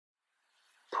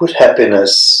put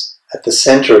happiness at the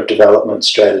center of development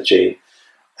strategy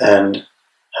and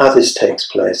how this takes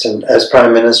place. And as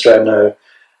Prime Minister, I know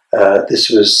this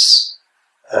was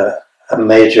a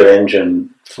major engine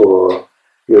for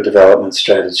your development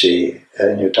strategy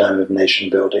in your time of nation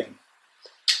building.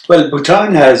 Well,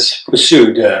 Bhutan has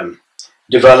pursued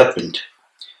development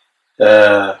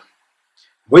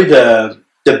with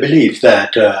the belief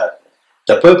that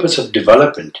the purpose of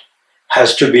development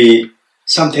has to be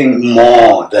something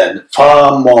more than,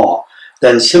 far more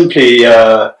than simply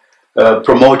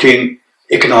promoting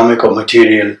economic or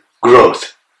material growth.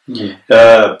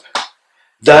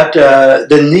 That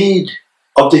the need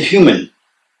of the human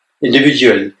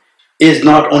individual is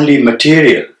not only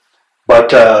material, but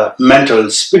mental,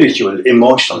 spiritual,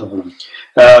 emotional.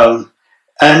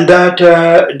 And that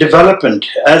development,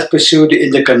 as pursued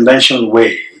in the conventional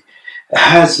way,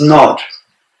 has not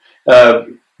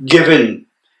given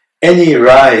any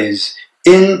rise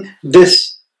in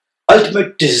this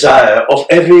ultimate desire of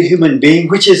every human being,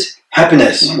 which is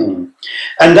happiness.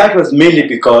 And that was mainly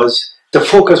because the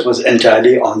focus was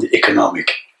entirely on the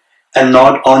economic and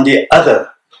not on the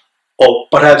other, or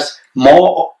perhaps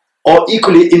more or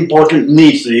equally important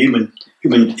needs of the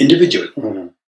human individual.